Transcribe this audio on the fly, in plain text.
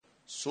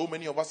So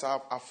many of us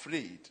are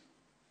afraid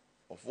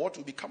of what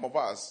will become of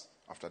us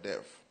after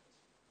death.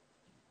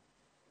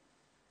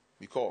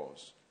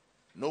 Because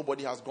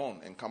nobody has gone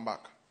and come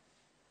back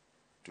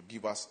to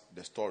give us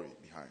the story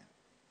behind.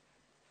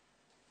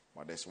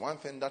 But there's one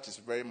thing that is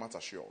very much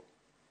assured.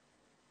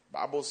 The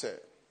Bible said,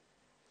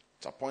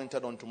 it's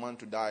appointed unto man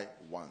to die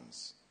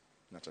once,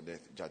 and after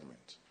death,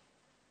 judgment.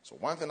 So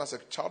one thing as a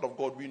child of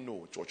God we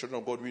know, or children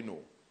of God we know,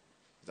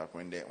 is that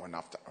when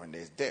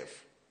there's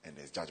death and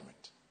there's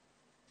judgment,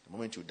 the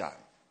moment you die,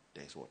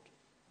 there is what?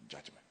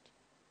 Judgment.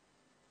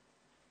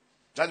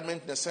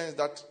 Judgment in the sense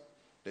that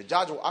the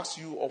judge will ask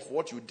you of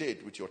what you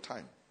did with your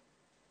time,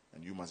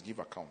 and you must give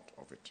account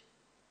of it.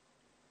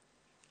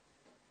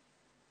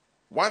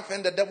 One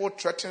thing the devil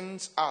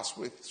threatens us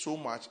with so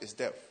much is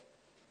death.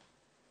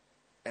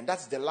 And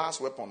that's the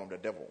last weapon of the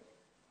devil.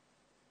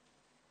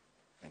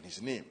 And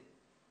his name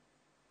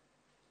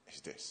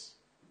is this.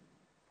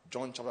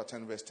 John chapter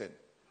 10 verse 10.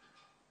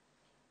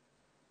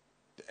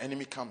 The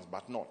enemy comes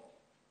but not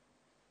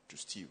to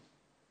steal,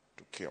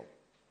 to kill,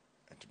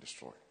 and to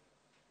destroy.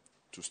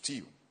 To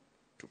steal,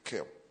 to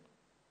kill,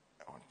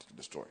 and to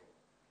destroy.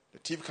 The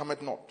thief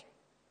cometh not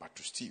but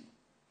to steal,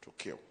 to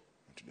kill,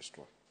 and to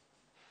destroy.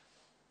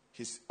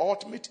 His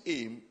ultimate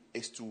aim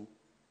is to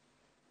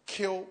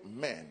kill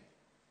men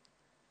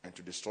and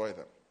to destroy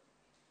them.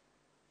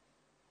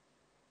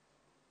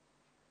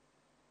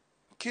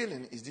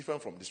 Killing is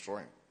different from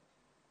destroying.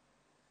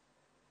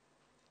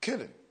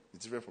 Killing is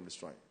different from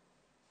destroying.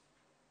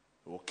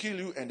 He will kill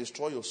you and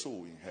destroy your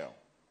soul in hell.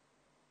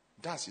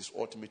 That's his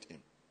ultimate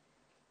aim.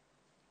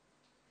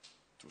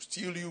 To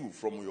steal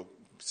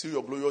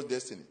your glorious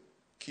destiny,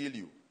 kill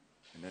you,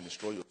 and then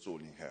destroy your soul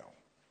in hell.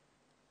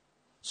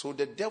 So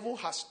the devil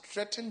has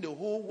threatened the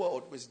whole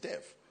world with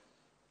death.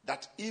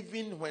 That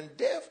even when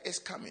death is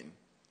coming,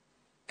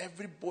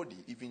 everybody,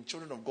 even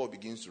children of God,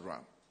 begins to run.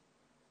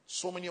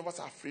 So many of us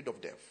are afraid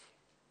of death.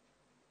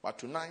 But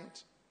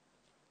tonight,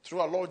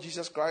 through our Lord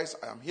Jesus Christ,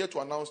 I am here to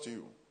announce to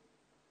you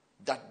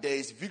that there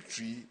is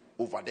victory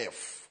over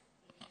death.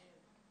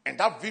 And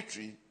that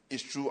victory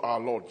is through our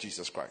Lord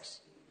Jesus Christ.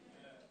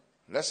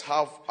 Let's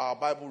have our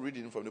Bible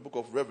reading from the book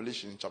of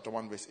Revelation, chapter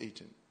 1, verse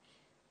 18.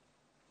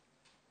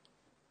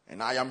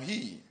 And I am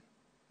he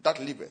that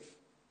liveth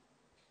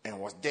and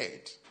was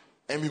dead,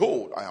 and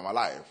behold, I am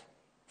alive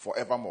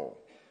forevermore.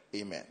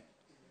 Amen.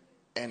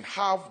 And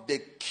have the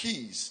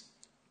keys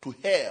to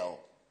hell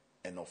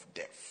and of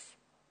death.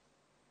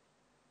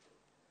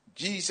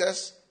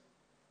 Jesus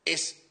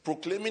is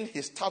proclaiming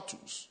his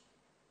status,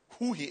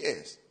 who he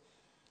is.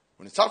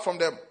 When you start from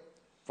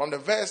the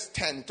verse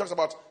 10, he talks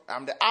about,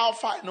 I'm the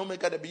Alpha and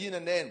Omega, the beginning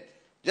and the end.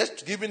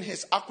 Just giving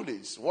his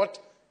accolades, what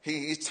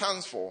he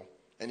stands for.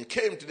 And he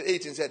came to the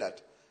 8 and said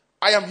that,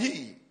 I am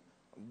he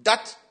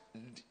that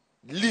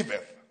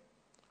liveth.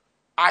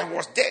 I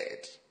was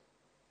dead,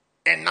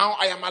 and now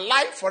I am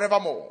alive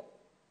forevermore.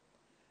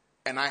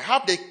 And I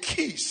have the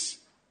keys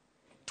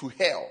to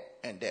hell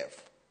and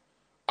death.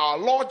 Our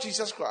Lord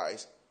Jesus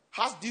Christ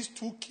has these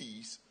two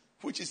keys,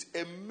 which is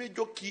a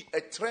major key,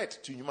 a threat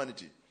to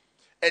humanity,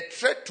 a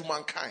threat to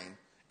mankind,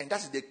 and that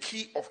is the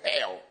key of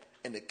hell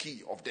and the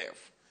key of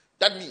death.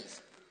 That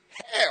means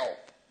hell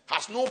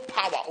has no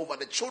power over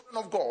the children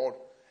of God,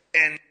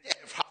 and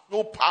death has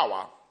no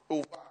power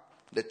over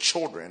the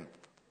children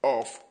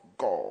of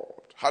God.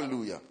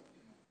 Hallelujah.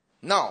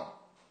 Now,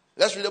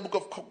 let's read the book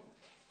of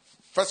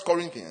 1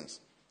 Corinthians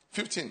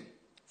 15,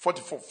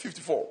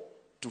 54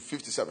 to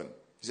 57.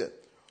 He said,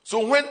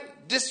 so when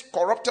this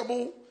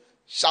corruptible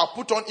shall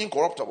put on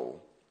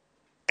incorruptible,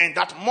 and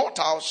that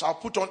mortal shall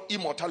put on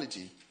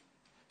immortality,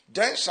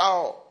 then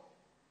shall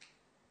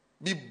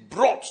be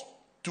brought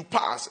to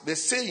pass the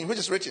saying which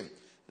is written,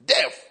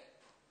 death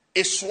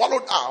is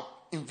swallowed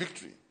up in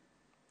victory.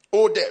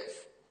 O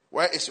death,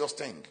 where is your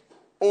sting?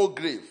 O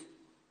grave,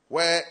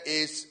 where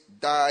is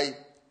thy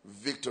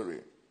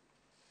victory?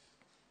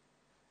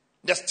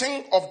 The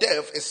sting of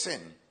death is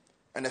sin,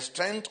 and the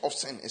strength of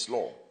sin is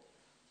law.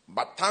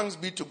 But thanks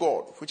be to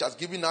God, which has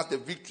given us the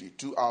victory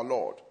to our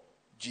Lord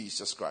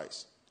Jesus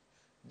Christ.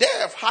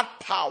 Death had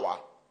power,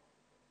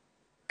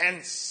 and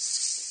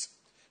death's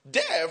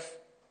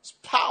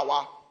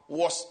power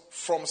was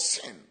from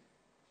sin.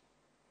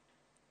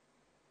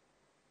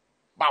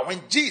 But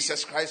when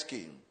Jesus Christ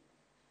came,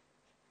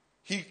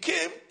 he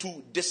came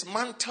to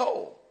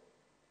dismantle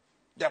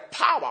the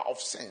power of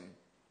sin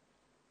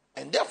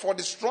and therefore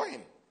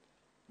destroying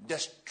the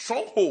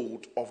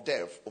stronghold of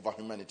death over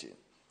humanity.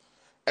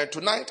 And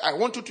tonight I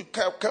want you to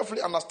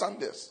carefully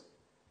understand this.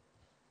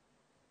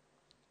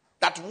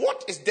 That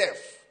what is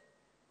death?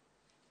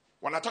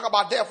 When I talk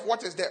about death,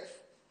 what is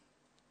death?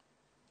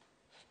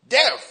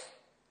 Death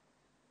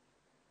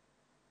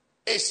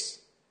is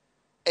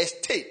a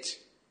state.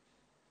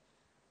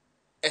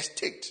 A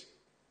state.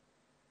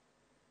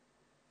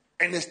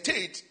 And a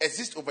state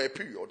exists over a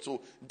period.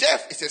 So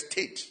death is a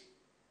state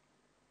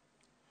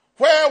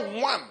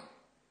where one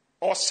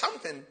or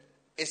something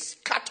is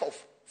cut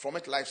off from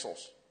its life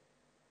source.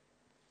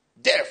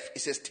 Death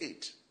is a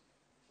state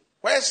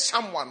where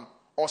someone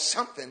or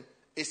something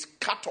is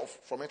cut off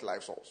from its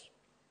life source.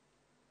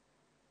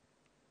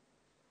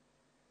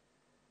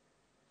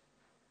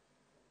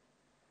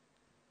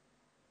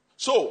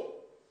 So,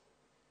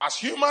 as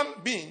human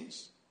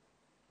beings,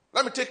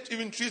 let me take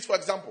even trees for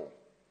example.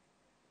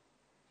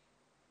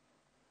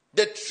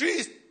 The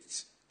tree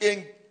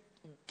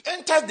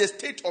enters the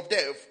state of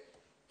death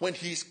when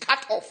he is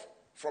cut off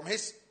from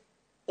his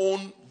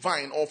own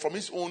vine or from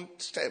his own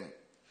stem.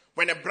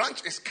 When a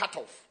branch is cut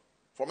off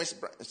from his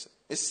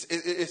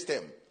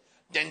stem,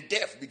 then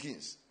death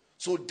begins.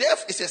 So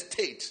death is a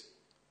state.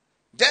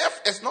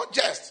 Death is not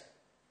just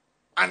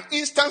an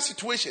instant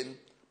situation,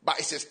 but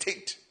it's a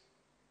state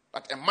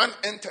that a man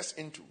enters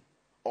into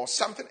or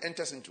something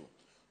enters into.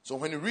 So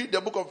when you read the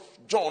book of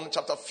John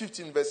chapter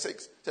 15 verse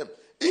 6,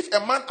 if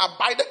a man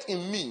abideth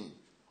in me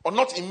or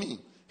not in me,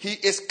 he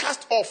is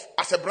cast off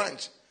as a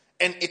branch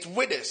and it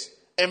withers.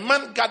 A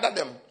man gather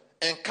them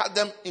and cut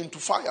them into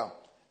fire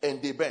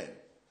and they burn.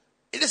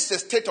 It is a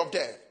state of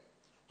death.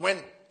 When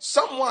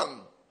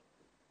someone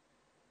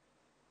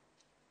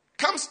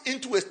comes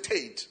into a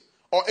state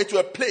or into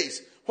a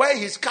place where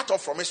he is cut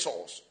off from his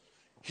source,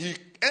 he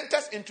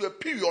enters into a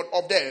period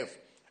of death,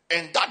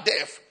 and that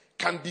death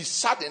can be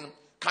sudden,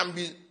 can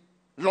be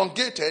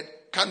elongated,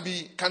 can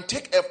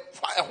take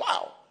a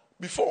while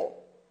before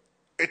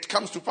it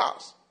comes to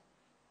pass.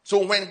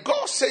 So when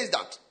God says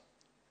that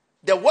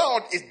the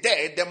world is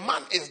dead, the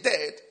man is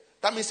dead,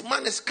 that means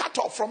man is cut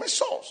off from his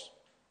source.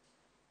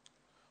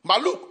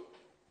 But look,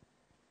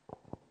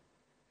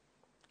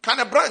 can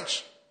a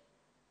branch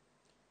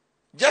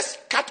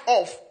just cut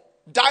off,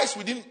 dies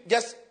within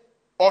just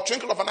or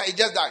twinkle of an eye, it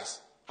just dies?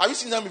 Have you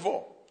seen that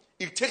before?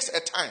 It takes a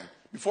time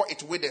before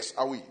it withers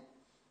away.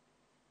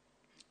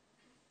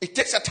 It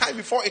takes a time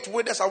before it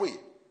withers away.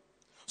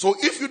 So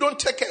if you don't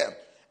take care,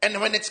 and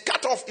when it's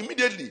cut off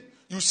immediately,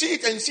 you see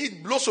it and you see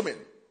it blossoming.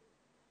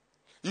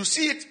 You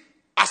see it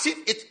as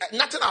if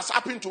nothing has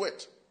happened to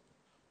it.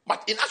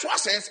 But in actual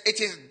sense,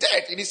 it is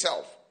dead in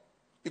itself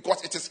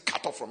because it is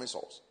cut off from its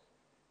source.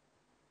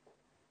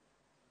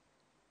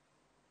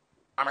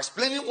 I'm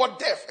explaining what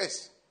death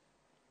is.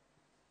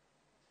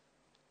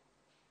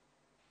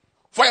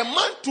 For a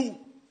man to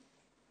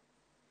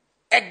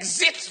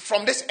exit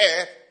from this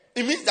earth,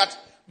 it means that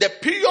the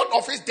period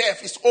of his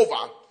death is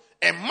over.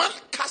 A man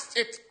casts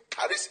it,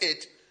 carries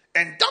it,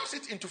 and dumps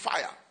it into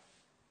fire.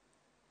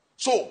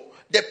 So,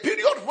 the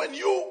period when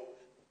you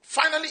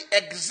finally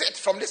exit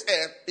from this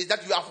earth is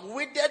that you have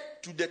waited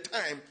to the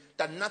time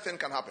that nothing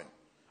can happen.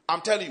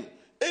 I'm telling you,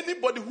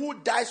 anybody who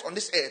dies on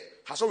this earth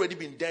has already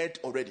been dead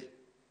already.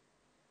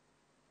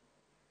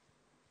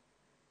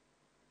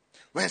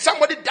 When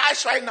somebody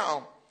dies right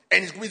now,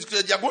 and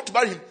they are going to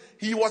bury him,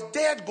 he was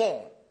dead,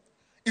 gone.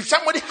 If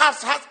somebody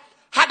has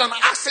had an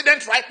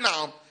accident right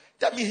now,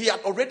 that means he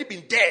had already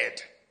been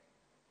dead.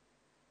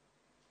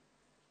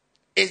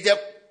 It's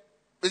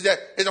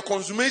the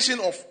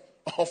consummation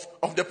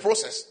of the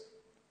process.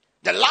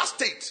 The last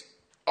state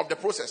of the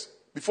process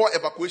before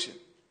evacuation.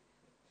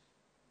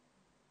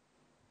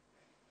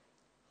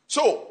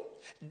 So,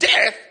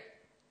 death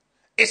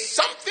is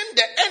something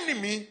the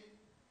enemy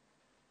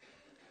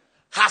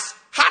has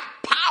had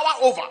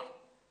power over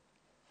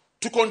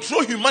to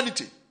control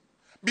humanity,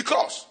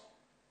 because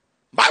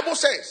Bible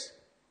says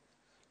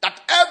that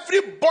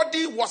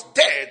everybody was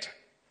dead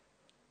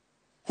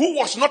who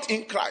was not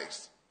in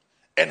Christ.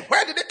 And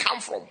where did they come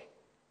from?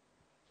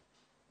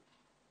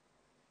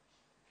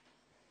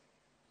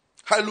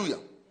 Hallelujah.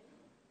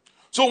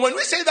 So when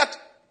we say that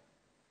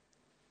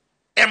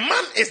a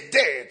man is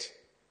dead,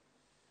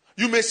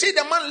 you may see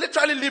the man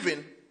literally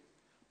living,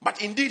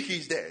 but indeed he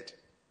is dead.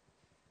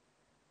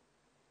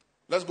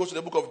 Let's go to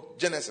the book of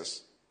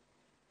Genesis.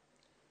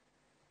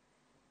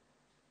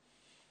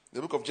 The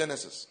book of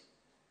Genesis,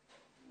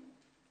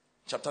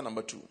 chapter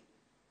number 2.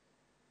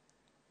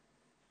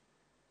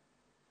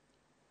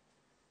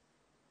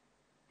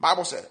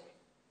 Bible said,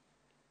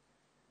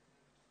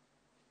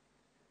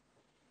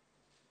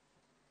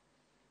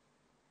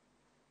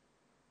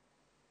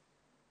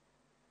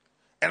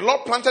 and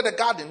Lord planted a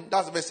garden,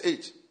 that's verse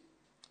 8,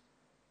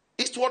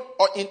 eastward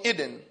or in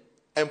Eden,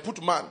 and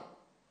put man,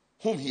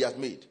 whom he has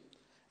made.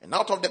 And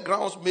out of the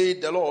grounds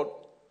made the Lord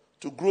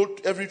to grow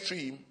every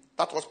tree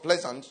that was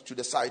pleasant to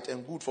the sight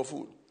and good for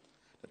food.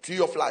 The tree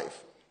of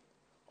life,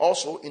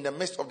 also in the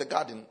midst of the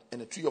garden,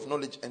 and the tree of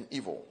knowledge and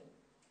evil.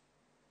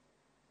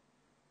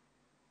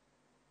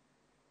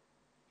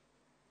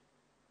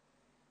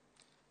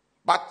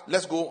 But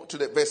let's go to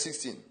the verse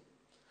 16.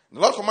 The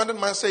Lord commanded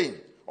man, saying,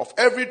 of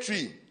every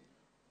tree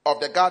of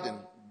the garden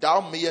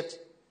thou mayest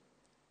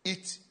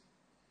eat,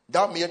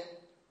 thou mayest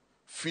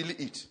freely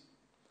eat.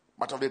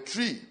 But of the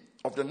tree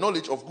of the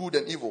knowledge of good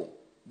and evil,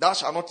 thou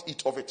shalt not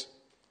eat of it.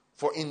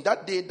 For in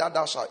that day that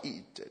thou shalt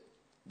eat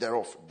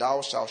thereof,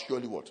 thou shalt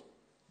surely what?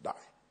 Die.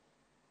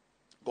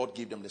 God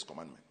gave them this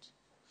commandment.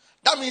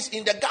 That means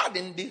in the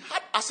garden, they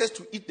had access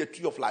to eat the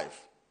tree of life.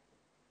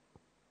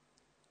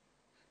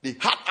 They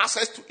had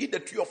access to eat the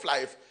tree of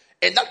life,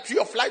 and that tree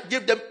of life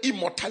gave them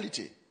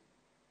immortality.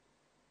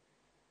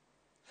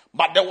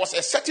 But there was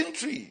a certain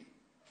tree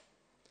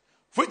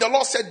For the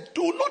Lord said,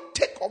 do not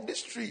take of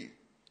this tree.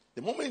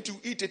 The moment you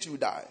eat it, you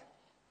die.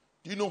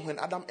 Do you know when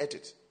Adam ate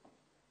it?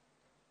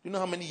 Do you know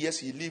how many years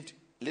he lived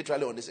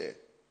literally on this earth?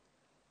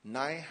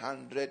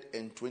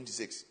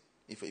 926,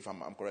 if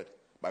I'm correct.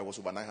 But it was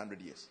over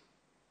 900 years.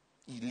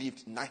 He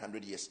lived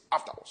 900 years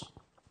afterwards.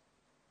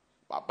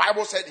 But the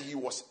Bible said he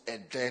was a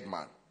dead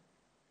man.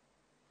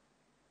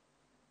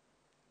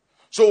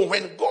 So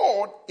when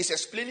God is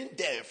explaining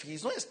death,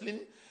 he's not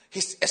explaining,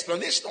 his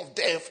explanation of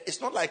death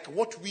is not like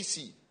what we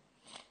see.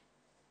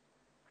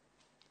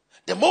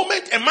 The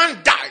moment a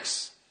man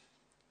dies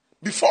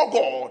before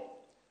God,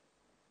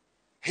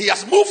 he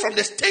has moved from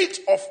the state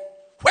of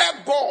where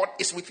God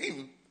is with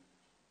him,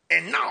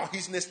 and now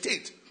he's in a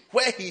state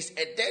where he's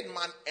a dead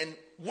man and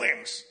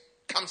worms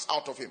comes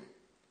out of him.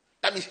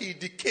 That means he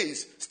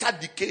decays,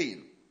 start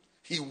decaying.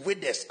 He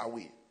withers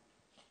away.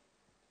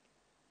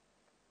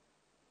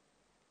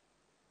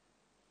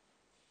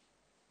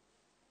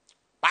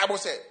 Bible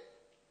said,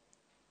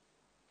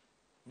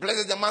 blessed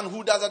is the man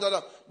who does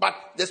that. But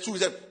there's two.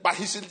 But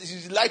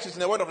his light is in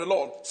the word of the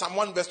Lord. Psalm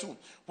 1 verse 2.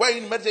 Where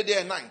he meditate day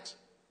and night.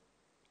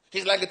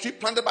 He's like a tree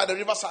planted by the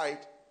riverside.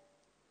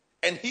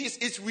 And his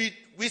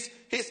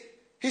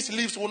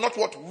leaves will not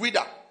what?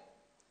 Wither.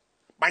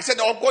 But he said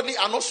the ungodly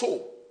are not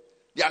so.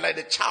 They are like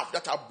the chaff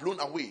that are blown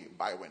away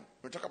by wind.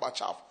 When we talk about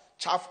chaff,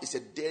 chaff is a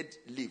dead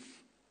leaf.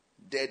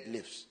 Dead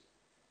leaves.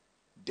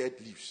 Dead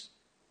leaves.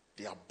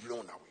 They are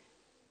blown away.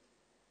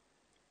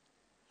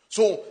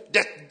 So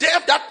the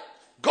death that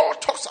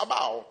God talks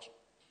about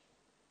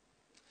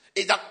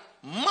is that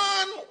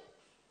man,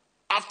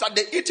 after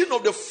the eating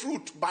of the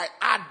fruit by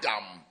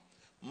Adam,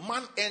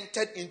 man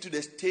entered into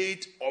the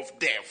state of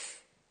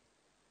death.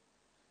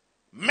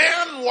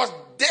 Man was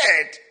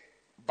dead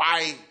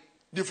by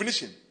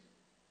definition.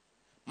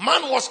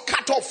 Man was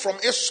cut off from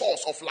a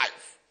source of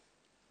life.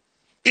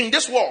 In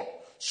this world,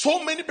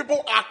 so many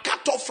people are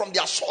cut off from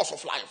their source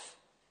of life.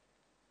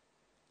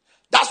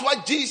 That's why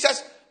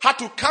Jesus had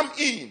to come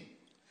in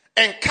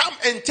and come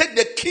and take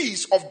the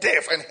keys of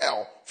death and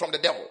hell from the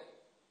devil.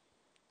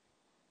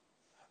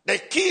 The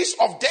keys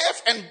of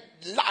death and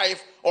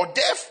life, or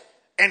death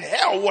and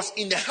hell, was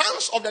in the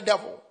hands of the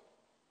devil.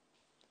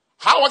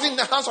 How was it in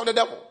the hands of the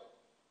devil?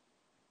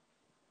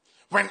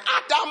 When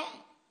Adam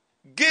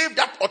gave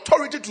that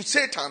authority to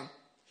Satan,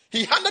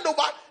 he handed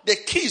over the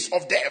keys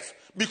of death,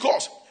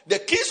 because the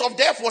keys of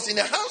death was in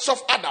the hands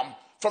of Adam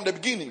from the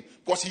beginning,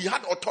 because he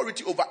had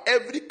authority over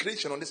every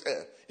creation on this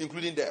earth,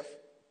 including death.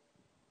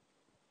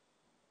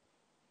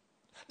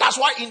 That's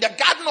why in the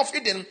Garden of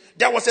Eden,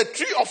 there was a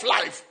tree of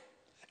life.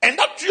 And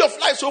that tree of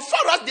life, so far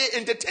as they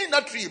entertained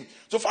that tree,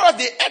 so far as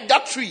they ate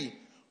that tree,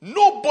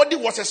 nobody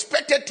was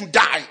expected to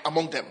die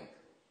among them.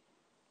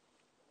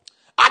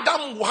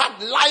 Adam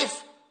had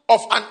life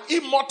of an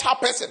immortal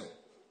person.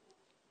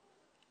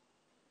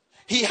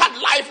 He had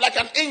life like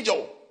an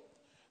angel.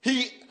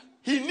 He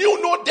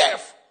knew no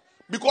death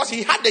because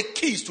he had the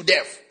keys to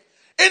death.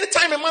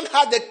 Anytime a man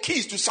has the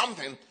keys to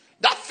something,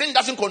 that thing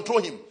doesn't control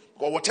him.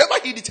 Because whatever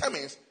he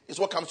determines is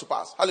what comes to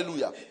pass.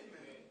 Hallelujah. Amen.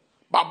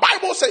 But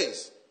Bible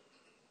says,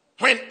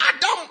 when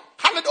Adam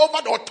handed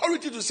over the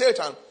authority to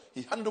Satan,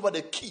 he handed over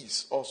the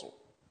keys also.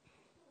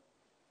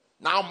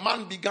 Now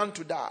man began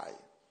to die.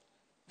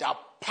 The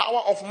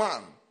power of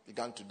man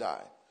began to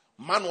die.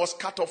 Man was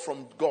cut off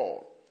from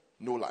God.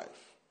 No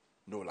life.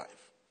 No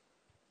life.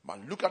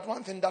 But look at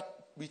one thing that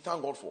we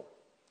thank God for.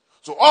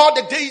 So all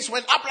the days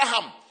when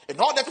Abraham and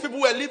all the people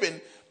were living,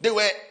 they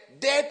were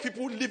dead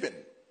people living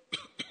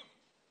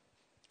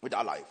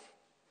without life.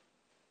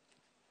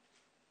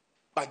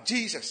 But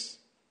Jesus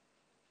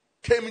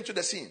came into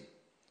the scene.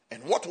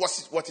 And what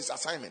was his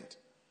assignment?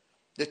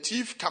 The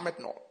thief cometh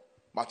not,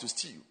 but to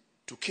steal,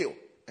 to kill,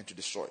 and to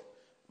destroy.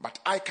 But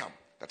I come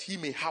that he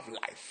may have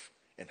life,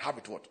 and have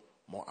it what?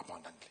 More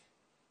abundantly.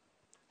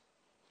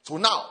 So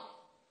now,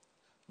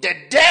 the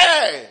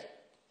dead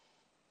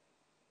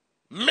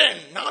men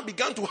now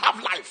began to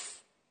have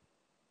life.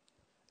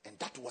 And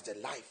that was the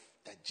life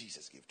that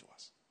Jesus gave to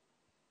us.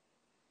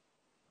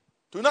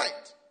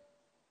 Tonight,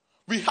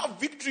 we have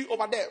victory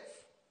over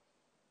death,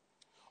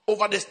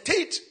 over the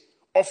state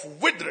of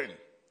withering,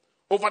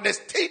 over the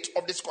state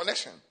of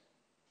disconnection,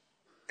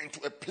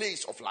 into a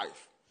place of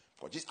life.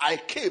 For Jesus, I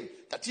came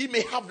that he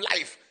may have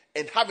life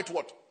and have it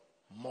what?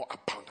 More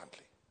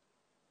abundantly.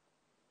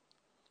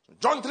 So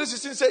John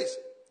 3:16 says,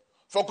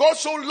 for God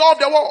so loved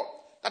the world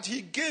that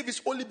he gave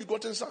his only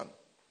begotten son,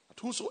 that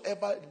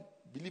whosoever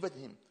believeth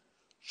in him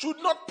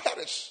should not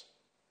perish,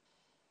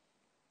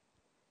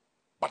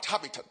 but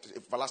have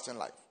everlasting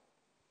life.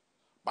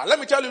 But let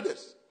me tell you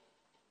this.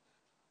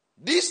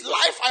 This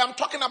life I am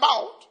talking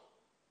about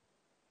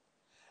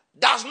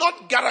does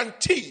not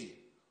guarantee,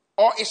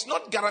 or is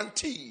not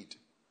guaranteed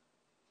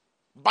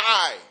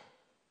by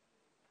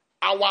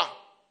our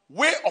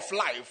way of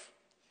life.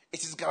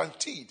 It is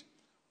guaranteed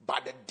by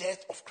the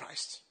death of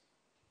Christ.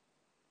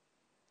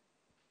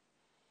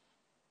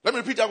 Let me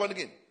repeat that one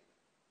again.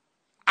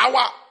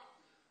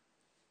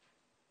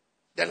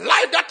 The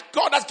life that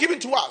God has given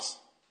to us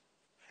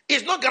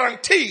is not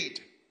guaranteed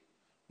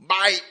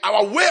by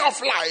our way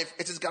of life,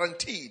 it is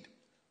guaranteed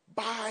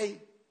by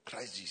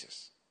Christ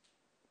Jesus.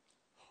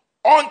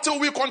 Until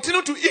we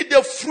continue to eat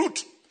the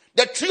fruit,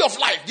 the tree of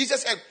life.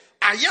 Jesus said,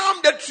 I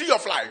am the tree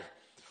of life.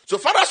 So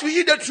far as we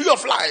eat the tree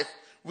of life,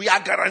 we are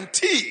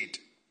guaranteed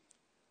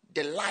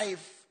the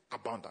life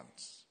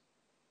abundance.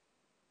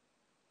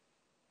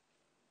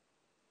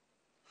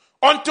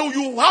 Until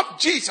you have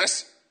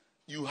Jesus,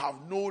 you have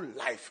no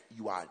life.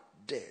 You are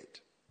dead.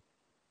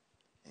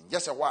 In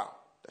just a while,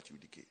 that you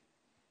decay.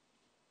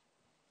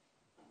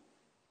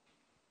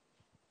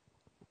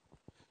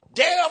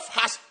 Death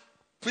has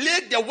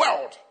plagued the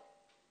world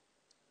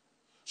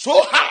so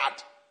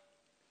hard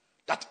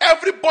that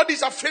everybody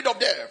is afraid of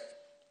death.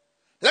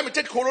 Let me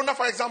take corona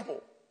for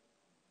example.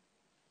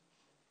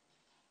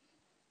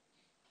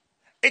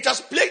 It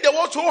has plagued the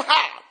world so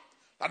hard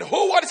that the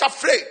whole world is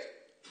afraid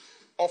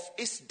of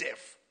its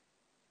death.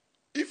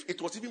 If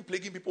it was even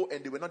plaguing people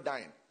and they were not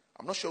dying,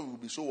 I'm not sure we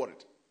would be so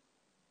worried.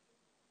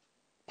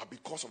 But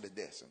because of the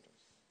death symptoms.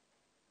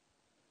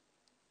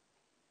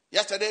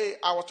 Yesterday,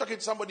 I was talking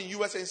to somebody in the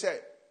USA and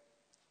said,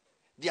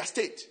 their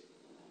state,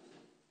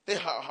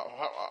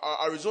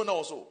 Arizona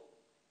also,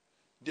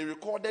 they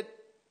recorded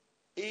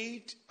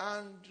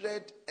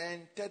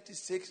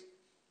 836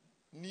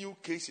 new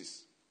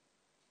cases.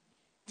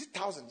 This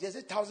 1,000, yes,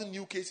 1,000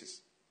 new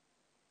cases.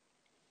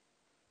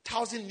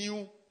 1,000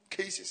 new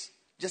cases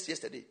just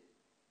yesterday.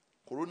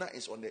 Corona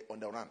is on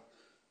the run.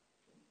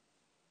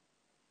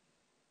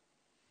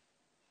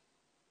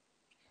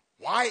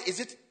 Why is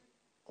it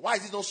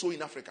not so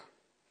in Africa?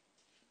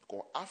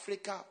 Because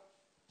Africa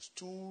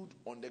stood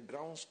on the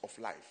grounds of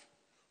life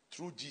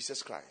through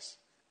Jesus Christ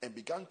and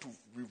began to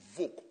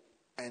revoke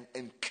and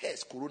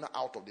curse Corona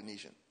out of the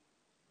nation.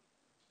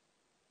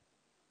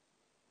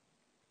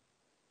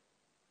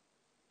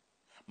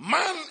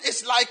 Man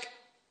is like,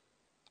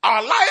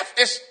 our life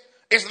is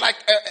like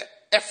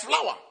a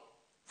flower.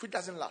 If it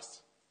doesn't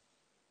last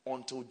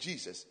until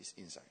Jesus is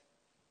inside.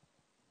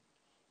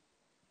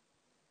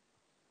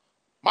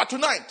 But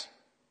tonight,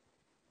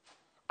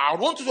 I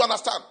want you to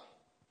understand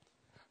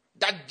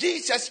that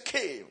Jesus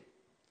came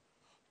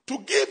to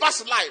give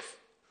us life.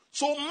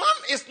 So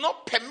man is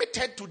not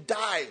permitted to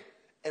die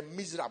a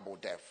miserable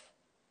death.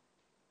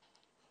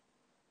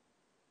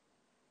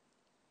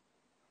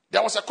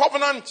 There was a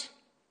covenant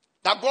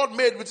that God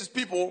made with his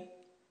people.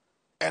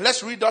 And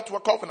let's read that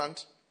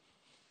covenant.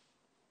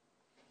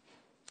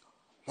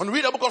 When we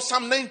read the book of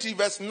Psalm 90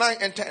 verse 9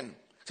 and 10. It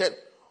said,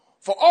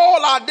 for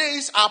all our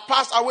days are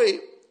passed away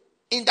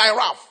in thy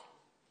wrath.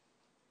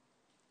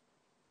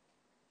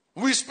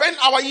 We spend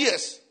our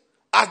years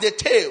as the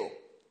tale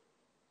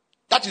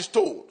that is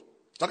told.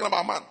 Talking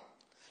about man.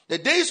 The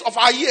days of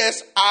our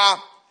years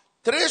are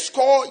 80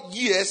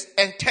 years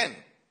and 10.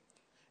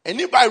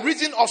 And if by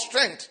reason of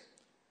strength,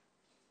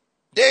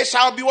 they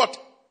shall be what?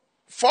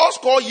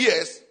 80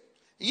 years,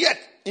 yet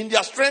in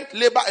their strength,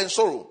 labor and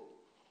sorrow.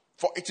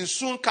 For it is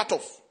soon cut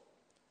off,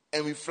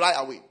 and we fly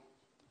away.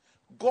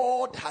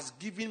 God has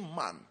given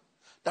man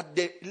that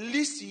the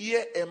least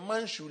year a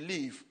man should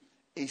live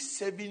is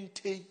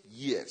 70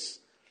 years.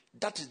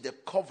 That is the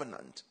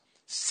covenant.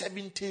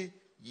 70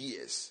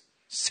 years.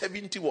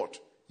 70 what?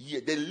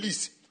 Year. The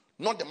least.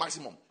 Not the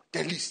maximum.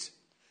 The least.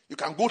 You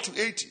can go to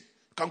 80. You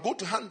can go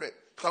to 100. You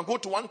can go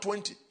to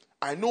 120.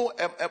 I know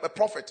a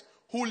prophet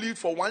who lived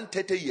for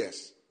 130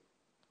 years.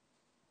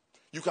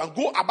 You can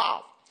go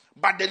above.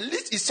 But the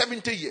least is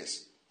 70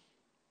 years.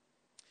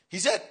 He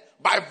said,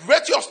 by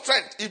virtue of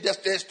strength, if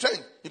there's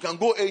strength, you can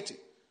go 80.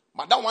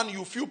 But that one,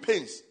 you feel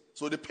pains.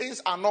 So the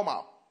pains are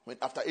normal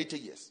after 80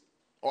 years.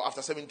 Or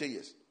after 70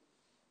 years.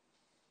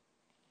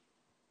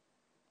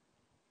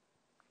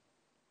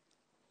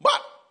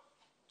 But,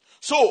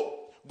 so,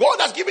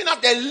 God has given us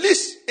the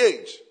least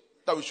age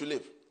that we should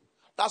live.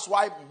 That's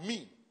why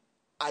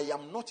I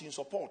am not in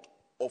support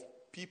of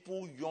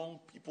young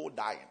people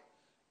dying.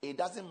 It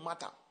doesn't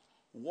matter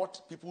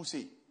what people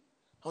say.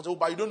 But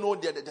you don't know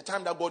the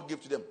time that God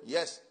gave to them.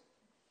 Yes.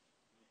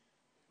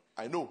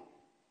 I know.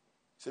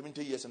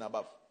 70 years and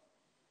above.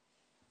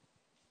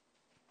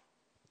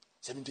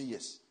 70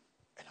 years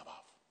and above.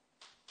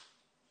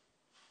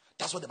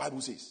 That's what the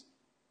Bible says.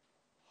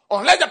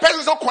 Unless the person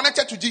is not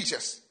connected to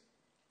Jesus.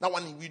 Now,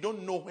 we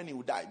don't know when he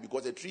will die,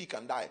 because a tree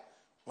can die.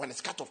 When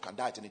it's cut off, can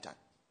die at any time.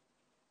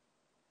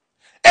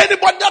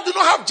 Anybody that do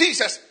not have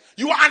Jesus,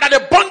 you are under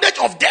the bondage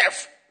of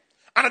death,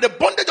 under the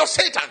bondage of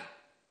Satan,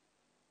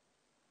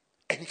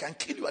 and he can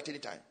kill you at any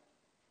time.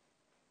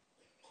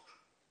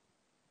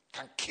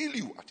 Can kill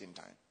you at any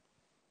time.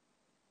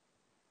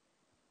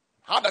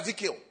 How does he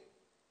kill?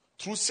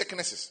 Through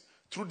sicknesses,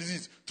 through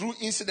disease, through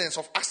incidents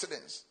of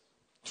accidents,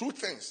 through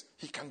things.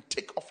 He can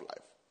take off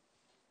life.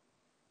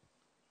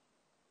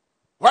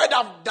 Where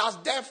does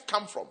death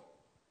come from?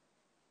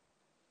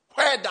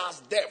 Where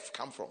does death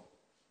come from?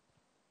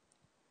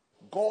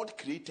 God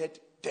created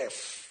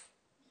death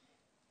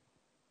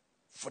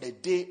for the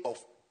day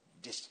of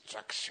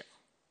destruction.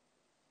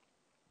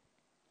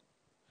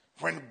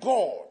 When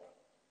God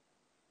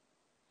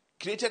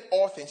created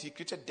all things, he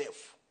created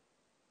death.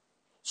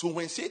 So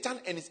when Satan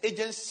and his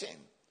agents sin,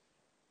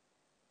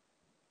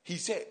 he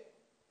said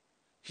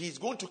he's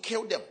going to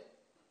kill them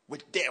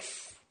with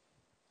death.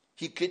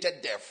 He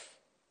created death.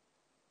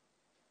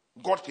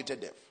 God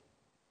created death.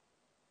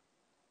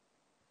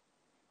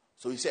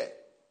 So he said,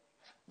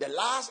 the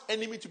last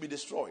enemy to be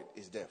destroyed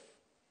is death.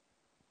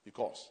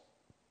 Because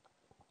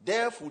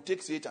death will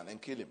take Satan and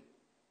kill him.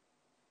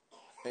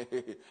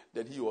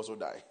 Then he also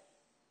die.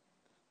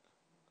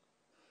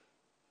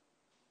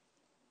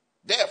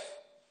 Death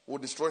will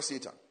destroy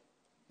Satan.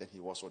 Then he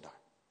also die.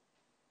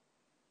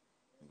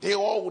 They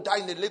all will die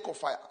in the lake of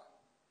fire.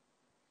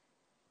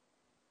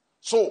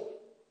 So,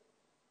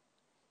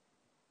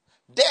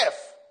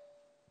 death,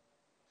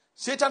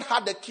 Satan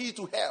had the key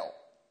to hell.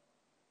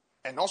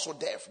 And also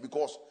death,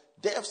 because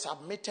death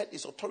submitted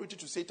its authority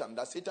to Satan,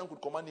 that Satan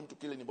could command him to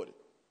kill anybody.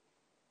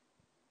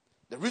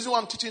 The reason why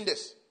I'm teaching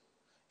this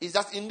is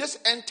that in this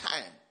end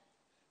time,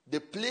 the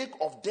plague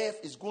of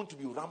death is going to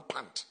be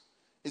rampant.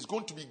 It's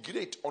going to be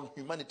great on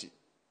humanity.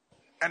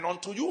 And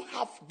until you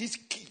have this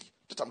key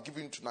that I'm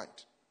giving you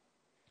tonight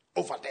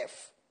over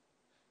death,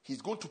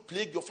 he's going to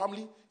plague your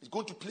family. He's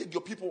going to plague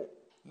your people.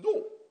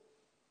 No.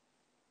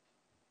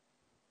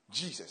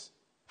 Jesus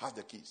has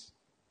the keys.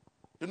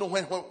 You know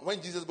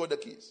when Jesus got the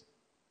keys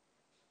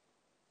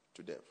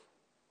to death?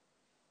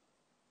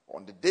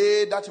 On the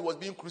day that he was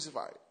being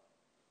crucified.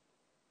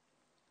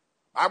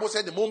 The Bible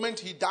said the moment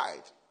he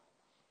died,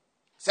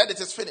 said it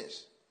is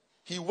finished,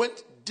 he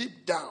went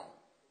deep down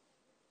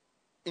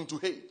into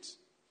hate.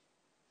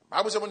 The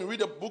Bible said when you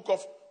read the book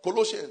of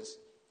Colossians,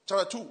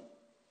 chapter 2,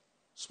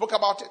 spoke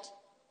about it.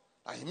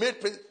 And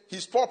he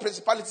spoiled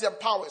principalities and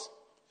powers.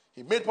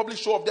 He made public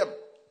show of them,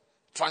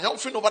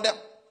 triumphing over them.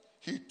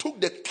 He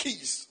took the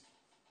keys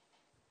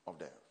of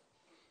death.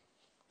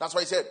 That's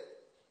why he said,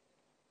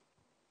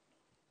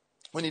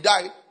 when he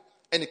died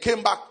and he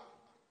came back,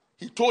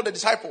 he told the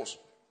disciples,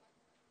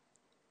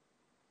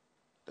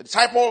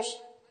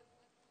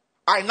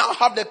 I now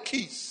have the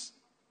keys.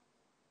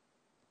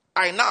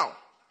 I now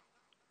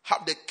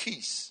have the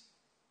keys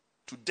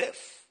to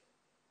death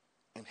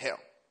and hell.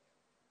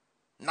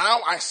 Now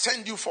I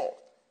send you forth.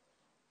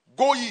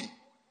 Go ye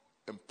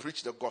and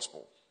preach the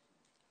gospel.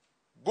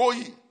 Go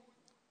ye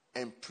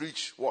and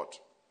preach what?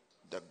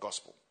 The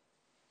gospel.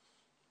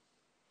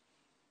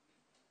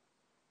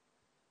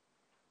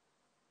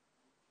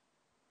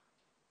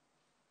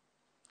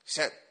 He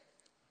said,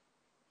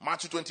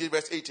 Matthew 28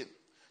 verse 18.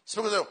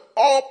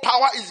 All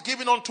power is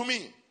given unto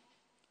me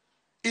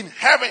in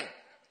heaven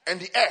and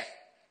the earth.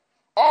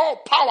 All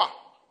power,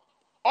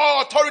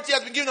 all authority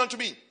has been given unto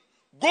me.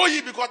 Go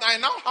ye, because I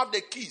now have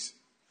the keys.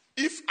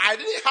 If I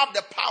didn't have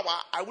the power,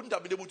 I wouldn't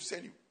have been able to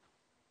send you.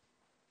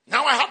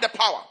 Now I have the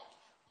power.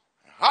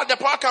 How the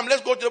power come?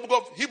 Let's go to the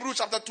book of Hebrews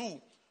chapter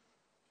 2,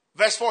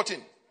 verse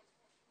 14.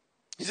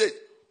 He says,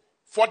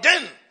 for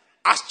then,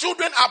 as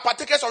children are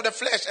partakers of the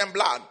flesh and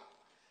blood,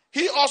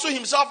 he also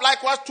himself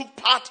likewise took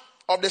part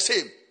of the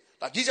same.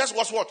 That Jesus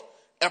was what?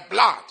 A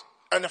blood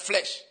and a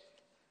flesh.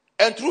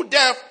 And through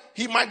death,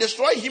 he might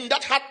destroy him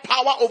that had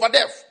power over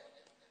death.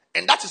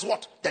 And that is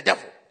what? The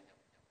devil.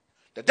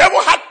 The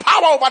devil had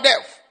power over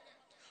death.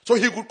 So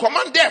he could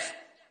command death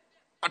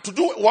to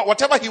do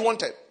whatever he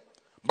wanted.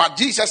 But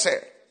Jesus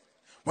said,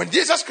 when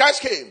Jesus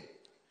Christ came,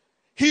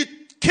 he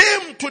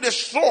came to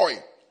destroy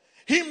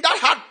him that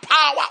had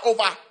power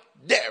over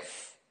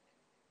death.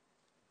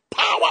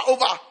 Power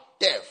over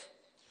death.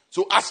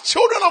 So as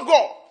children of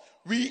God,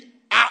 we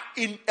are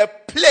in a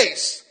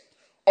place,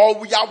 or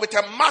we are with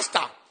a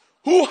master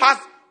who has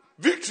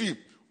victory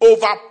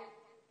over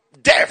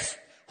death,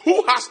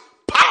 who has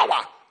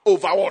power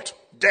over what?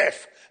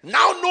 Death.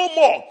 Now no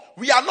more.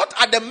 We are not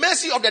at the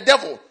mercy of the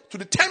devil to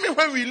determine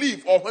when we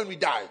live or when we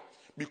die,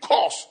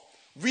 because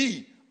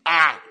we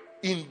are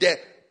in the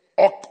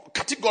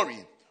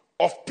category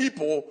of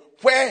people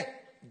where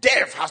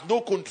death has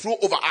no control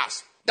over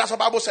us. That's what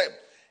the Bible said.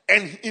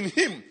 And in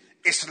him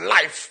is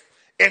life,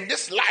 and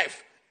this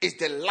life is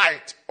the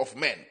light of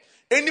men.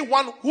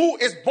 Anyone who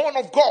is born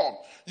of God,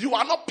 you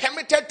are not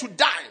permitted to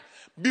die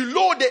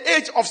below the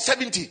age of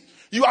 70.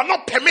 You are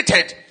not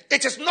permitted.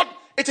 It is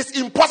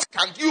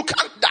impossible. You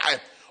can't die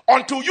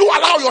until you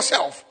allow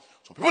yourself.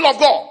 So people of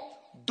God,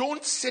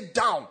 don't sit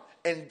down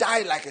and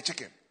die like a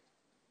chicken.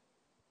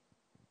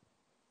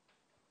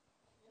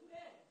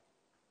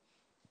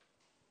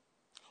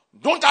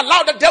 Don't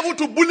allow the devil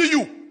to bully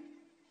you.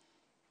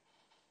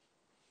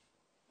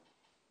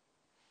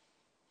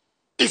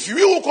 If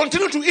we will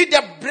continue to eat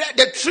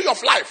the tree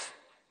of life,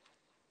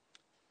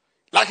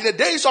 like in the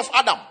days of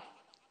Adam,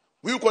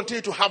 we will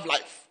continue to have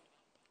life.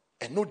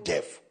 And no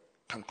death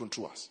can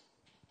control us.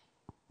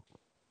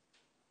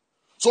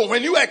 So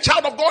when you are a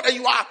child of God and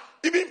you are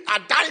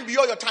dying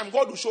beyond your time,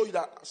 God will show you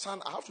that,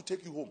 son, I have to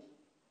take you home.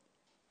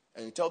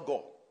 And you tell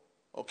God,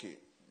 okay,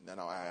 then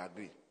I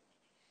agree.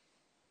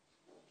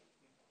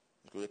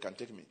 Because you can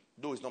take me.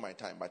 Though it's not my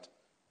time, but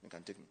you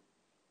can take me.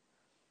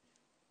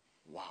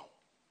 Wow.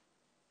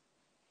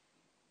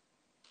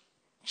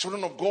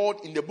 Children of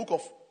God in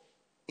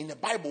the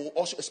Bible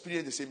also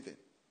experience the same thing.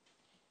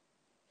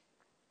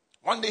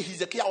 One day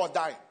Hezekiah was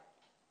dying.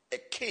 A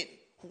king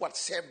who had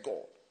served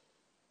God.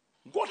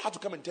 God had to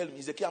come and tell him,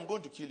 Ezekiel, I'm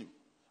going to kill you.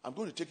 I'm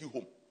going to take you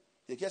home.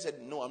 Ezekiel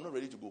said, no, I'm not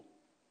ready to go.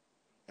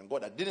 And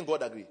didn't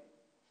God agree?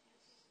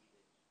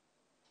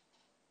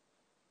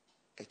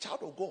 A child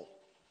of God,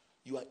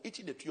 you are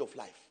eating the tree of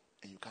life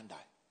and you can't die.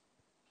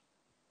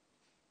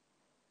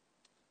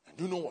 And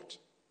do you know what?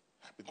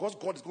 Because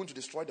God is going to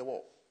destroy the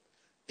world.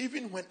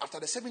 Even when after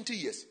the 70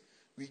 years,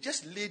 we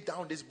just lay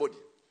down this body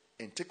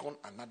and take on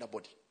another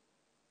body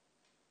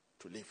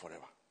to live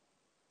forever.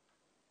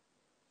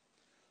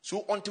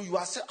 So until you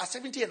are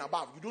 70 and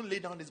above, you don't lay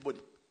down this body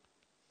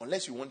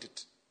unless you want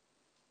it.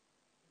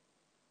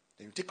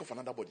 Then you take off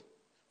another body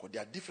because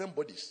there are different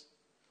bodies.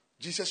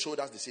 Jesus showed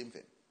us the same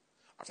thing.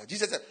 After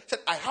Jesus said,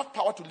 I have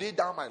power to lay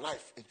down my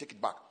life and take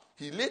it back.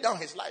 He laid down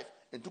his life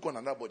and took on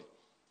another body.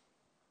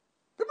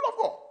 People of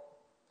God,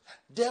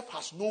 death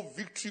has no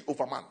victory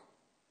over man.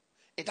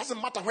 It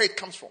doesn't matter where it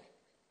comes from.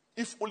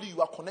 If only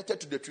you are connected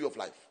to the tree of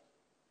life.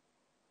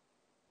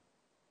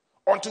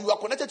 Until you are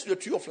connected to the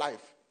tree of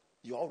life,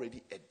 you are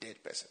already a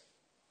dead person.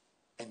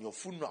 And your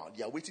funeral,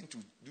 they are waiting to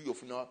do your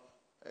funeral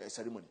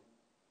ceremony.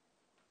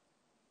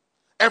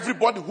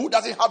 Everybody who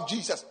doesn't have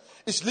Jesus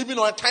is living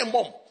on a time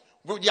bomb.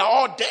 They are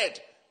all dead.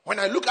 When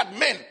I look at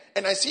men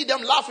and I see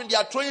them laughing, they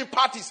are throwing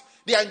parties,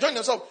 they are enjoying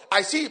themselves.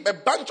 I see a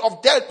bunch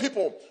of dead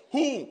people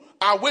who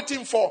are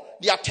waiting for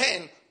their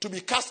turn to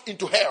be cast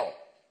into hell.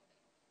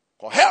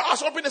 Because hell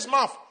has opened its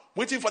mouth,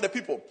 waiting for the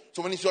people.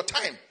 So when it's your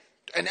time,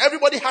 and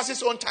everybody has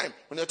its own time.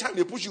 When your time,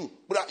 they push you.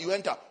 You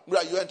enter.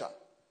 You enter.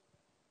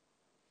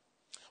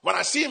 When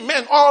I see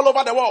men all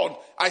over the world,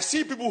 I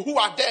see people who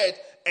are dead,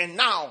 and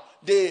now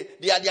they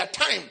are their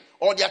time,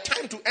 or their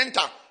time to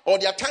enter, or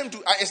their time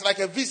to, it's like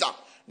a visa.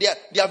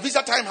 Their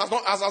visa time has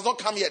not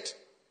come yet.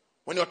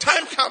 When your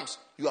time comes,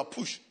 you are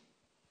pushed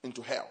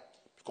into hell.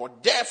 Because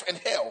death and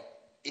hell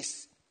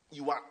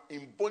you are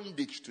in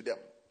bondage to them.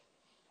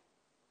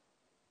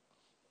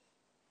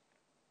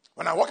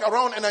 When I walk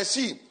around and I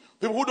see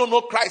people who don't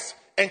know Christ,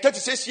 and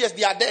 36 years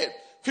they are dead,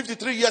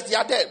 53 years they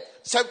are dead,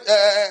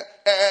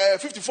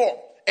 54,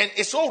 and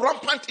it's so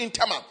rampant in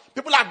Tema.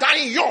 People are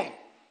dying young.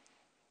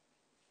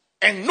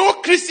 And no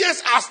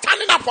Christians are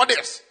standing up for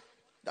this.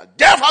 That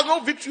death has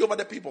no victory over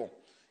the people.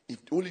 If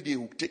only they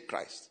will take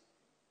Christ.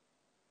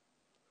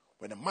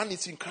 When a man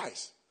is in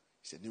Christ,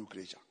 he's a new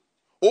creature.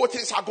 All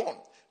things are gone.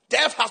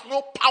 Death has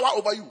no power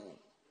over you.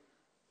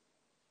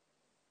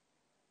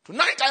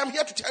 Tonight I am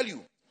here to tell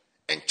you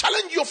and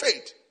challenge your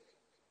faith.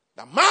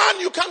 That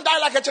man, you can't die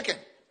like a chicken.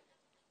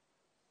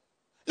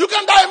 You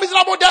can die a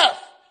miserable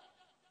death.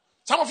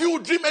 Some of you will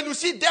dream and you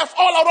see death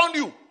all around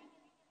you.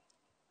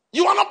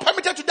 You are not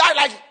permitted to die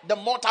like the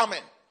mortal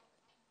men.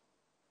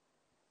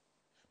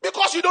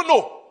 Because you don't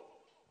know.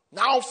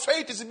 Now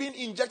faith is being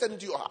injected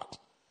into your heart.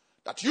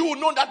 That you will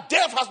know that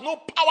death has no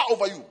power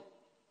over you.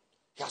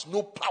 He has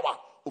no power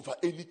over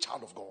any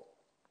child of God.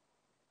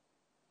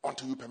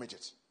 Until you permit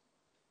it.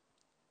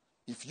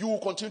 If you will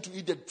continue to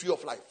eat the tree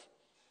of life.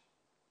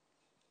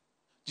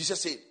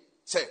 Jesus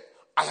said,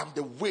 I am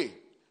the way,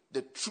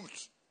 the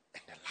truth,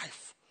 and the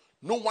life.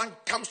 No one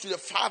comes to the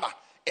Father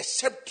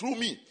except through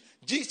me.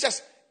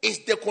 Jesus is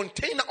the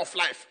container of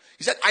life.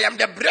 He said, I am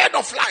the bread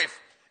of life,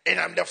 and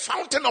I am the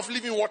fountain of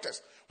living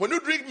waters. When you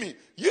drink me,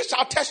 you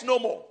shall thirst no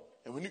more.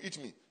 And when you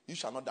eat me, you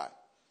shall not die.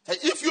 So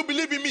if you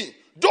believe in me,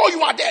 though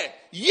you are dead,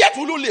 yet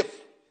will you live.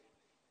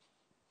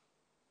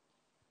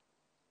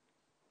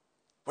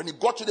 When he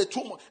got to the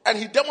tomb, and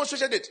he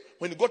demonstrated it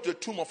when he got to the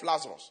tomb of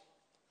Lazarus.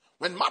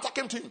 When Martha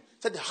came to him,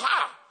 said,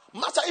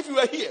 Master, if you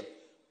were here,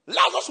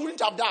 Lazarus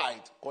wouldn't have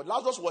died. Because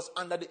Lazarus was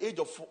under the age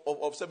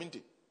of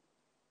 70.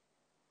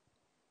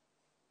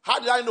 How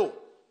did I know?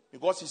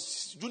 Because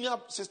his junior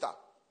sister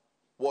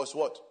was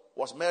what?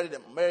 Was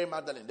Mary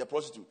Magdalene, the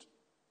prostitute.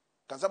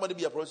 Can somebody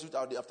be a prostitute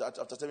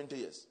after 70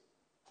 years?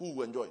 Who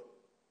will enjoy?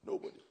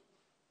 Nobody.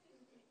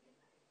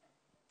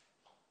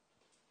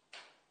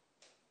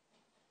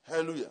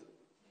 Hallelujah.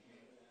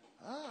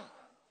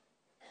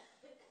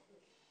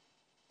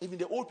 Even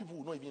the old people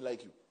will not even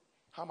like you.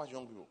 How much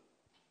young people?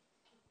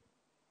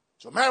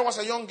 So Mary was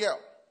a young girl.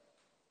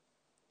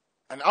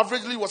 And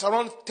averagely was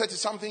around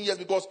 30-something years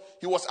because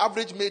he was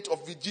average mate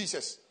with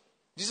Jesus.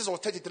 Jesus was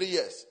 33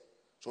 years.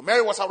 So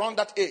Mary was around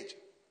that age.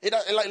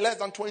 Less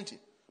than 20.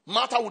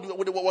 Martha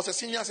was a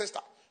senior sister.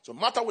 So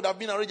Martha would have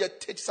been around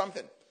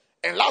 30-something.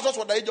 And Lazarus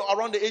was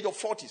around the age of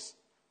 40s.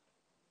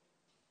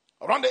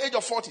 Around the age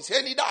of 40s.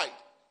 And he died.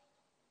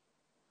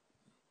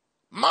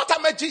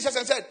 Martha met Jesus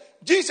and said,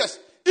 Jesus,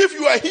 if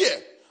you were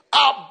here,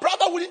 our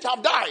brother wouldn't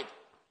have died.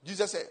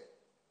 Jesus said,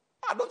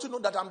 don't you know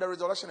that I'm the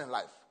resurrection and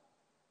life?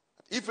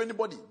 If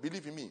anybody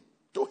believe in me,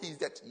 though he is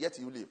dead, yet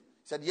he will live.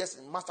 He said, yes,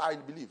 Master, I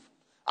believe.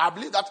 I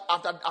believe that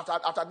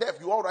after death,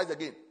 you all rise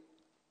again.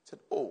 He said,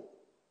 oh,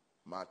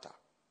 Martha,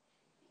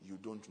 you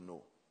don't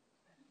know.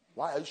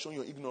 Why are you showing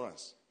your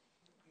ignorance?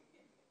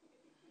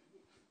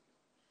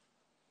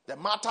 The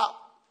Martha,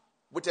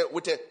 with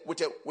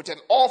an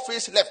all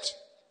face left,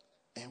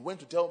 and went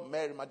to tell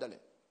Mary Magdalene,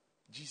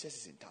 Jesus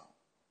is in town.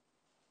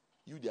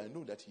 I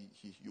know that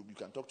you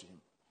can talk to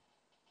him.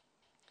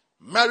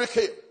 Mary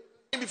came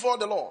before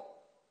the Lord.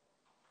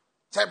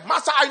 Said,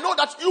 Master, I know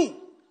that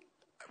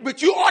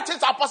with you all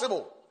things are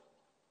possible.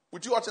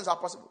 With you all things are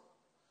possible.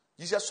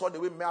 Jesus saw the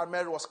way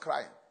Mary was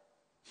crying.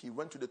 He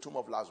went to the tomb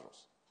of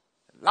Lazarus.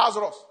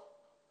 Lazarus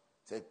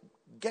said,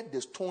 get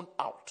the stone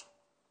out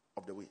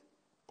of the way.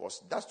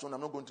 Because that stone,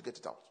 I'm not going to get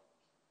it out.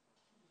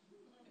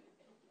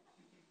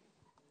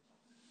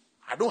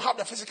 I don't have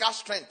the physical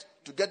strength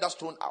to get that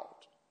stone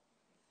out.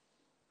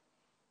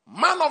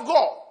 Man of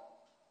God,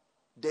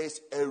 there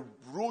is a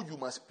role you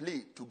must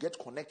play to get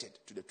connected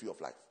to the tree of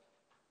life.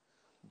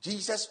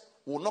 Jesus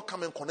will not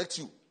come and connect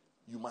you.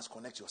 You must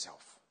connect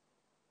yourself.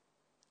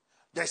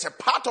 There is a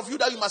part of you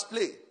that you must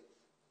play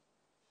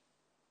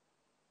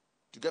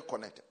to get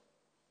connected.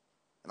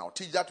 And I'll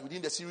teach that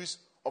within the series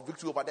of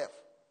Victory Over Death.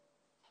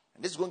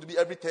 And this is going to be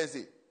every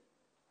Thursday.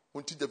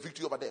 We'll teach the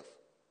victory over death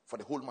for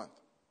the whole month.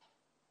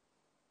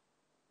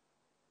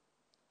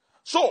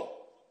 So,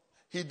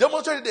 he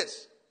demonstrated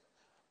this.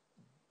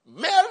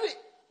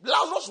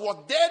 Lazarus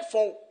was dead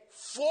for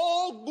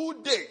 4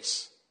 good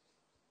days.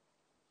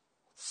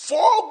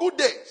 4 good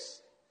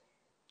days.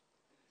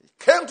 He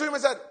came to him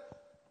and said,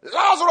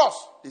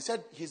 Lazarus. He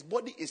said, his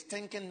body is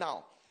stinking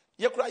now.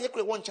 He said,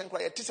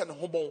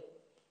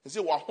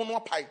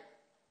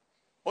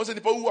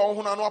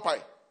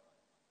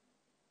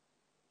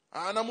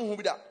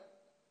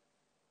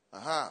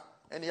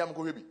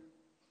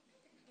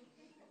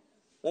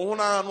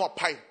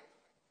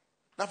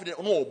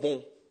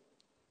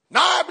 now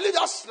I believe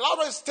that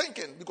Lazarus is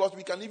thinking because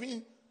we can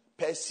even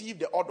perceive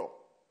the odor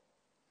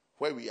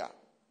where we are.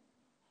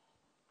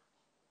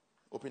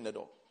 Open the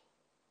door.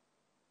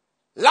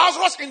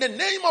 Lazarus, in the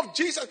name of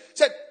Jesus,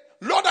 said,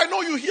 Lord, I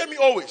know you hear me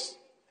always.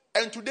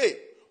 And today,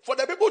 for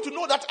the people to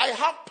know that I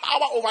have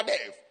power over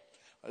death,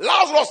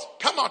 Lazarus,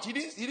 come out. He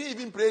didn't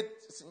even pray.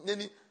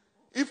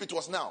 If it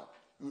was now,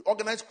 we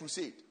organize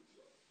crusade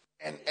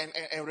and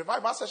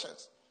revival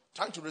sessions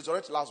trying to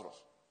resurrect Lazarus.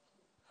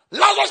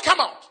 Lazarus, come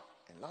out.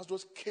 And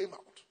Lazarus came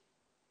out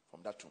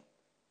from that tomb.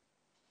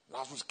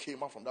 Lazarus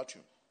came out from that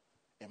tomb.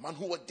 A man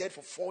who was dead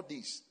for 4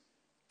 days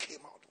came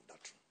out of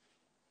that tomb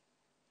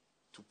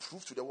to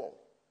prove to the world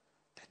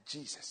that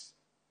Jesus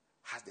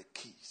has the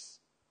keys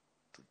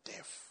to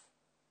death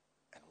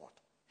and what?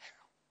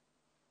 Hell.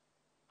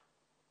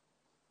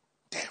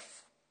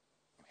 Death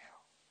and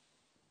hell.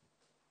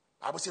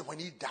 The Bible says when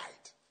he died,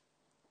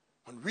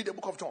 when we read the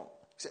book of John,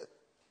 he said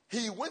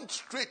he went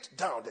straight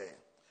down there.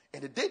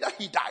 And the day that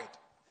he died,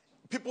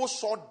 people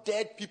saw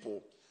dead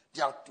people.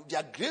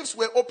 Their graves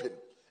were open.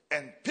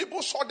 And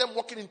people saw them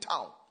walking in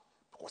town.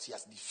 Because he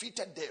has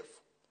defeated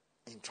death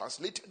and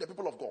translated the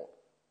people of God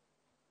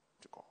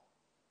to God.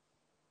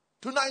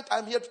 Tonight,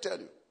 I'm here to tell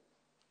you,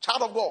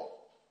 child of God,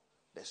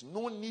 there's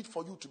no need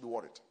for you to be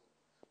worried.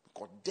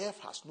 Because death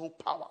has no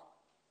power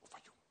over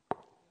you.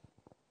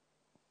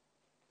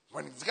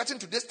 When it's getting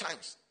to these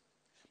times,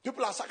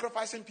 people are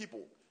sacrificing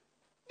people.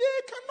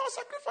 They cannot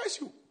sacrifice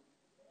you.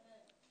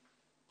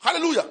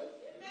 Hallelujah. Amen.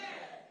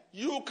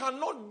 You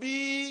cannot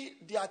be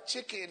their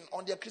chicken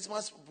on their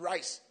Christmas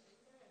rice.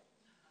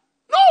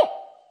 No.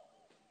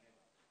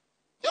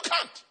 You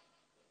can't.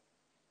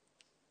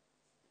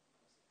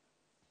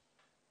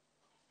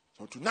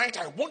 So tonight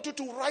I want you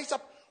to rise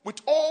up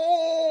with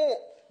all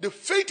the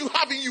faith you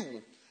have in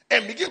you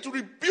and begin to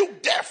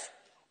rebuke death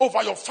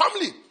over your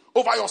family,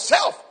 over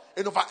yourself,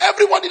 and over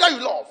everybody that you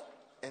love.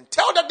 And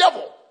tell the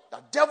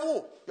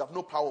devil, you have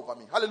no power over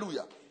me.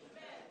 Hallelujah. Amen.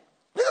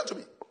 Listen to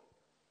me.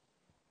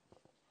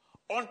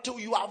 Until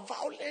you are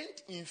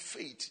violent in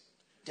faith,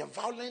 the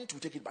violent will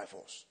take it by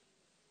force.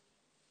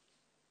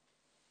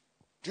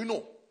 Do you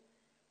know?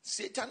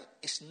 Satan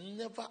is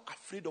never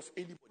afraid of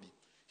anybody.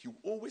 He will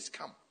always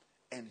come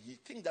and he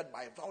thinks that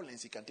by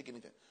violence he can take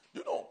anything.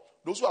 You know,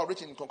 those who are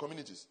rich in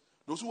communities,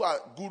 those who are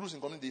gurus in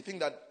community, they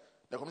think that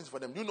the community is for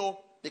them. You know,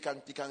 they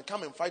can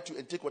come and fight you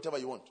and take whatever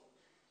you want.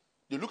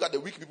 They look at the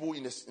weak people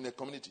in the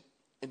community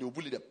and they will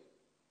bully them.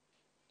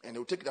 And they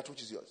will take that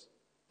which is yours.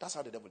 That's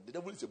how the devil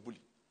is a bully.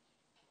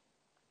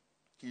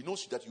 He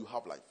knows that you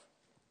have life.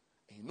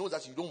 And he knows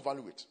that you don't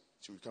value it.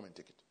 So he will come and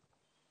take it.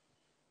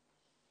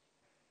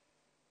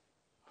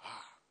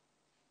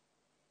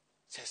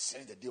 Says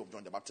since the day of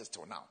John the Baptist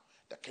till now,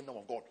 the kingdom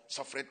of God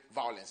suffered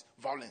violence.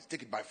 Violence,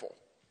 take it by force.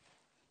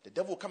 The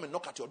devil will come and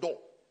knock at your door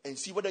and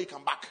see whether you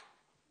can back.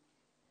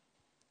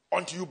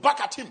 Until you back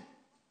at him,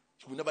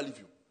 he will never leave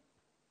you.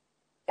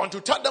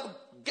 Until you tell them,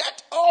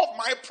 get off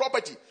my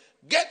property.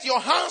 Get your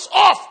hands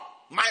off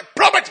my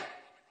property.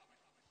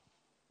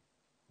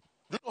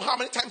 Do you know how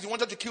many times he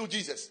wanted to kill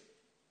Jesus?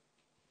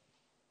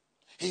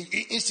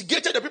 He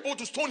instigated the people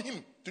to stone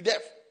him to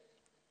death.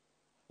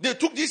 They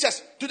took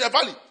Jesus to the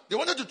valley. They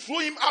wanted to throw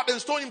him out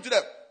and stone him to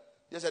death.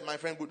 He said, my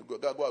friend, go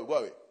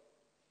away.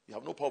 You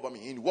have no power over me.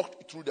 And he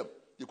walked through them.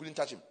 They couldn't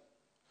touch him.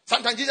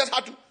 Sometimes Jesus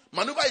had to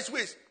maneuver his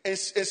ways and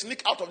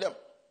sneak out of them.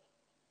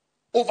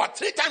 Over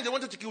 3 times they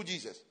wanted to kill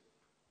Jesus.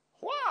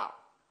 Wow.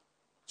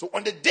 So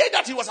on the day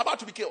that he was about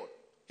to be killed,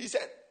 he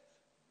said,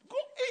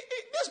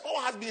 this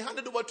power has been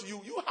handed over to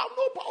you. You have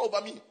no power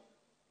over me.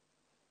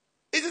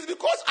 It is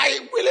because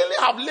I willingly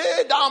have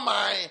laid down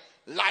my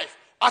life.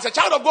 As a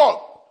child of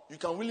God, you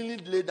can willingly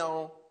lay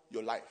down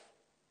your life.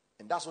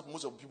 And that's what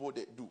most of the people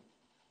they do.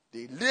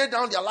 They lay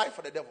down their life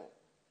for the devil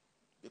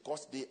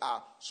because they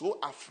are so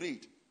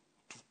afraid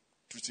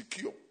to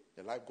secure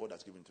the life God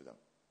has given to them.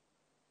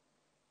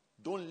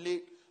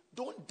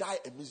 Don't die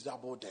a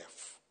miserable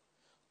death.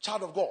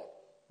 Child of God,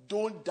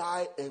 don't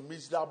die a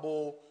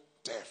miserable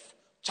death.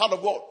 Child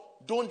of God,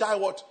 don't die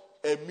what?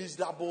 A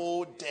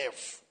miserable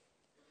death.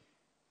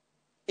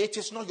 It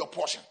is not your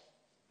portion.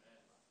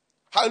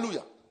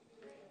 Hallelujah.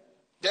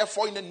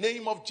 Therefore, in the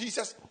name of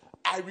Jesus,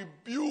 I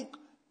rebuke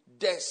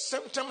the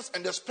symptoms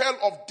and the spell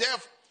of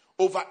death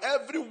over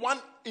everyone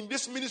in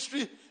this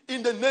ministry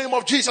in the name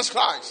of Jesus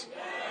Christ.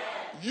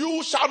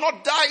 You shall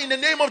not die in the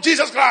name of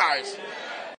Jesus Christ.